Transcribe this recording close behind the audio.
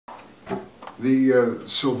The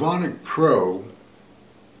Silvonic Pro,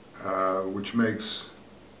 which makes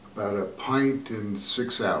about a pint in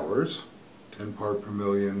 6 hours, 10 part per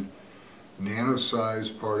million,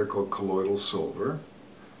 nano-sized particle colloidal silver,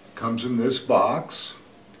 comes in this box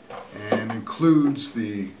and includes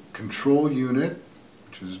the control unit,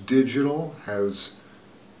 which is digital, has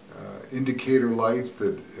indicator lights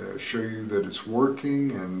that show you that it's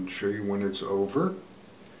working and show you when it's over.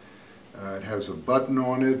 It has a button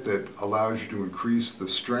on it that allows you to increase the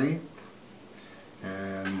strength,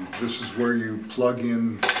 and this is where you plug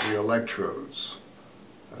in the electrodes.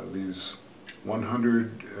 These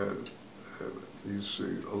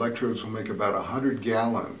electrodes will make about 100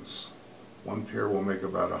 gallons. One pair will make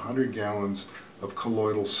about 100 gallons of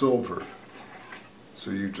colloidal silver.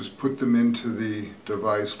 So you just put them into the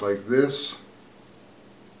device like this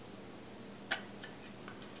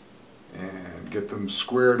and get them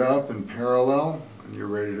squared up in parallel, and you're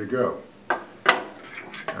ready to go.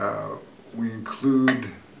 We include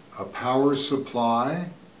a power supply,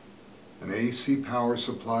 an AC power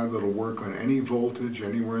supply that'll work on any voltage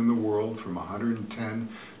anywhere in the world from 110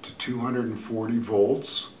 to 240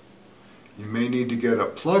 volts. You may need to get a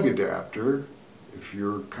plug adapter if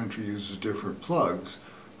your country uses different plugs,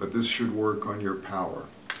 but this should work on your power.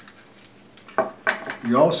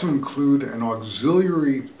 We also include an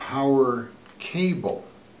auxiliary power cable,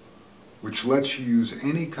 which lets you use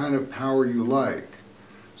any kind of power you like.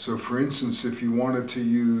 So for instance, if you wanted to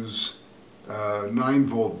use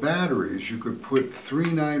 9-volt batteries, you could put 3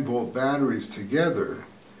 9-volt batteries together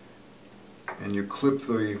and you clip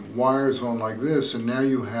the wires on like this, and now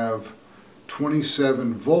you have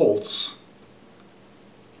 27 volts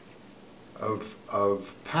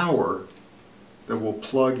of power that will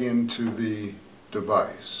plug into the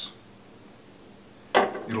device.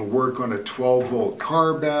 It'll work on a 12-volt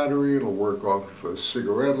car battery, it'll work off a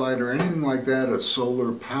cigarette lighter, anything like that, a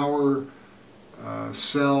solar power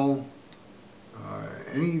cell.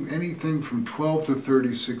 Anything from 12 to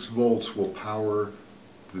 36 volts will power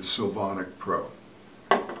the Silvonic Pro.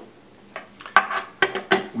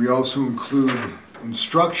 We also include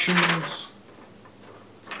instructions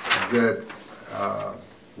that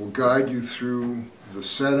will guide you through the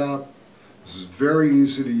setup. This is very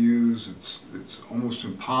easy to use. It's almost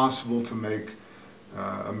impossible to make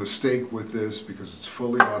a mistake with this because it's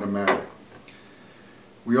fully automatic.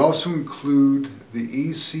 We also include the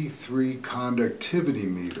EC3 conductivity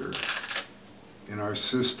meter in our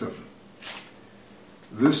system.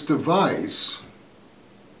 This device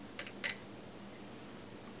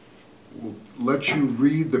will let you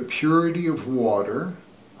read the purity of water.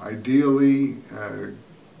 Ideally,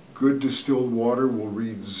 good distilled water will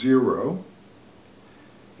read 0.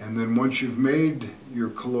 And then once you've made your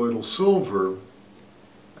colloidal silver,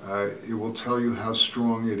 it will tell you how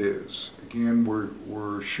strong it is. Again,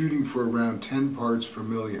 we're shooting for around 10 parts per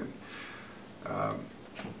million.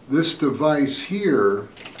 This device here,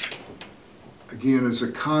 again, is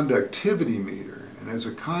a conductivity meter. And as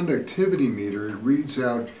a conductivity meter, it reads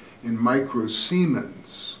out in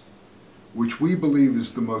microsiemens, which we believe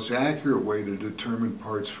is the most accurate way to determine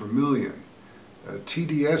parts per million. A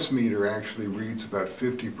TDS meter actually reads about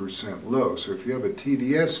 50% low. So if you have a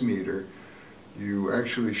TDS meter, you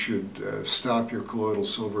actually should stop your colloidal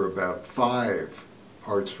silver about 5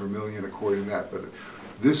 parts per million according to that. But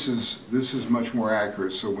this is much more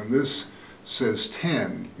accurate. So when this says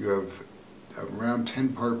 10, you have around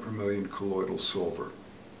 10 part per million colloidal silver.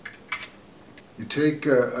 You take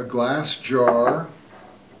a glass jar.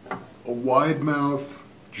 A wide mouth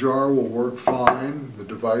jar will work fine. The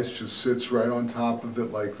device just sits right on top of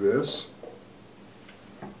it like this.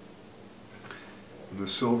 And the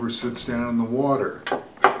silver sits down in the water.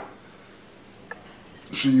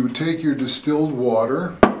 So you would take your distilled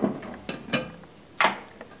water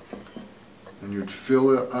and you'd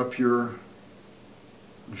fill up your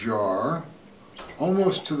jar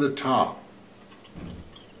almost to the top.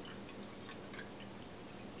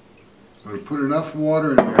 So put enough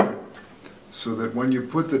water in there so that when you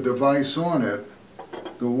put the device on it,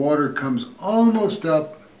 the water comes almost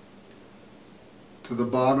up to the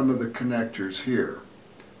bottom of the connectors here.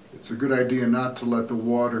 It's a good idea not to let the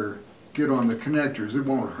water get on the connectors. It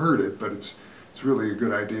won't hurt it, but it's really a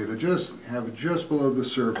good idea to just have it just below the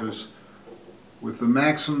surface with the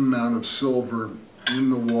maximum amount of silver in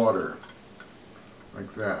the water,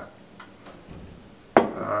 like that.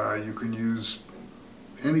 You can use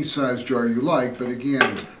any size jar you like, but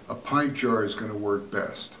again, a pint jar is going to work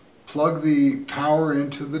best. Plug the power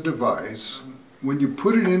into the device. When you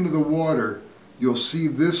put it into the water, you'll see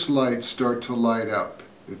this light start to light up.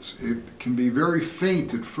 It can be very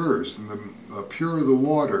faint at first, and the purer the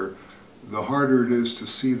water, the harder it is to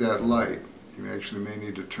see that light. You actually may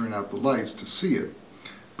need to turn out the lights to see it.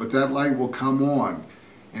 But that light will come on,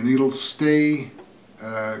 and it'll stay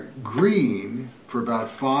green for about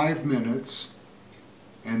 5 minutes,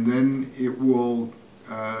 and then it will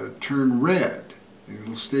turn red. And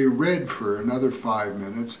it'll stay red for another 5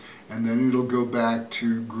 minutes, and then it'll go back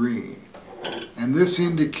to green. And this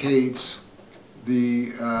indicates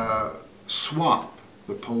the swap,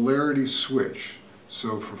 the polarity switch.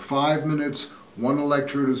 So for 5 minutes, one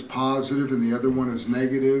electrode is positive and the other one is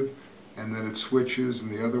negative, and then it switches and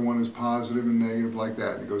the other one is positive and negative, like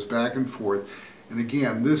that. And it goes back and forth. And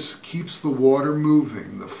again, this keeps the water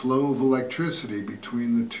moving. The flow of electricity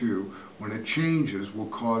between the two, when it changes, will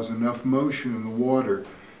cause enough motion in the water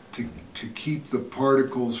to keep the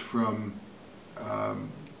particles from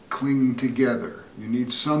clinging together. You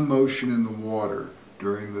need some motion in the water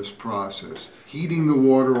during this process. Heating the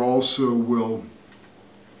water also will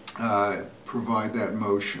provide that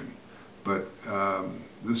motion, but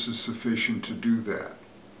this is sufficient to do that.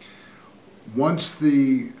 Once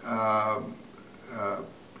it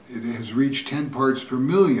has reached 10 parts per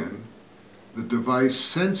million, the device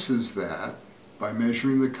senses that by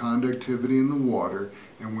measuring the conductivity in the water,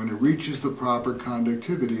 and when it reaches the proper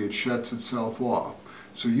conductivity, it shuts itself off.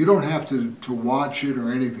 So you don't have to watch it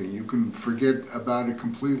or anything. You can forget about it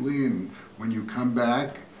completely, and when you come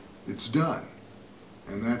back, it's done.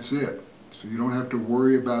 And that's it. So you don't have to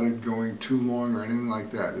worry about it going too long or anything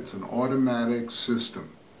like that. It's an automatic system.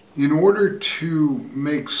 In order to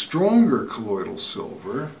make stronger colloidal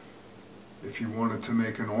silver, if you wanted to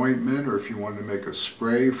make an ointment or if you wanted to make a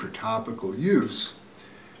spray for topical use,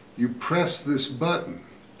 you press this button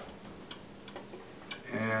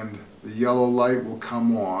and the yellow light will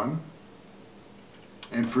come on,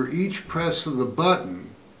 and for each press of the button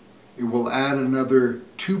it will add another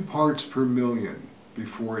 2 parts per million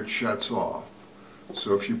before it shuts off.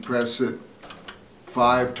 So if you press it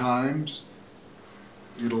 5 times,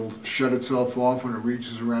 it'll shut itself off when it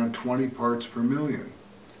reaches around 20 parts per million.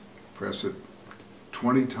 Press it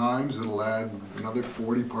 20 times, it'll add another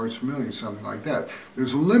 40 parts per million, something like that.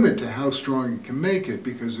 There's a limit to how strong you can make it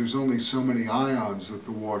because there's only so many ions that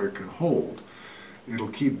the water can hold. It'll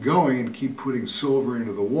keep going and keep putting silver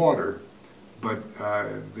into the water, but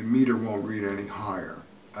the meter won't read any higher.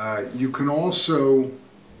 You can also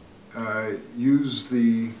use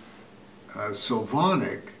the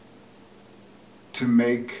Silvonic to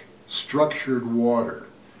make structured water.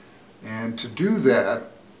 And to do that,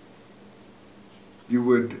 you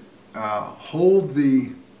would hold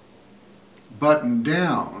the button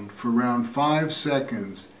down for around 5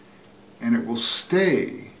 seconds, and it will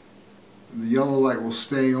stay, the yellow light will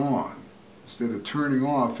stay on. Instead of turning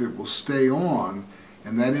off, it will stay on,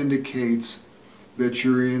 and that indicates that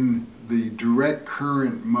you're in the direct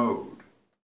current mode.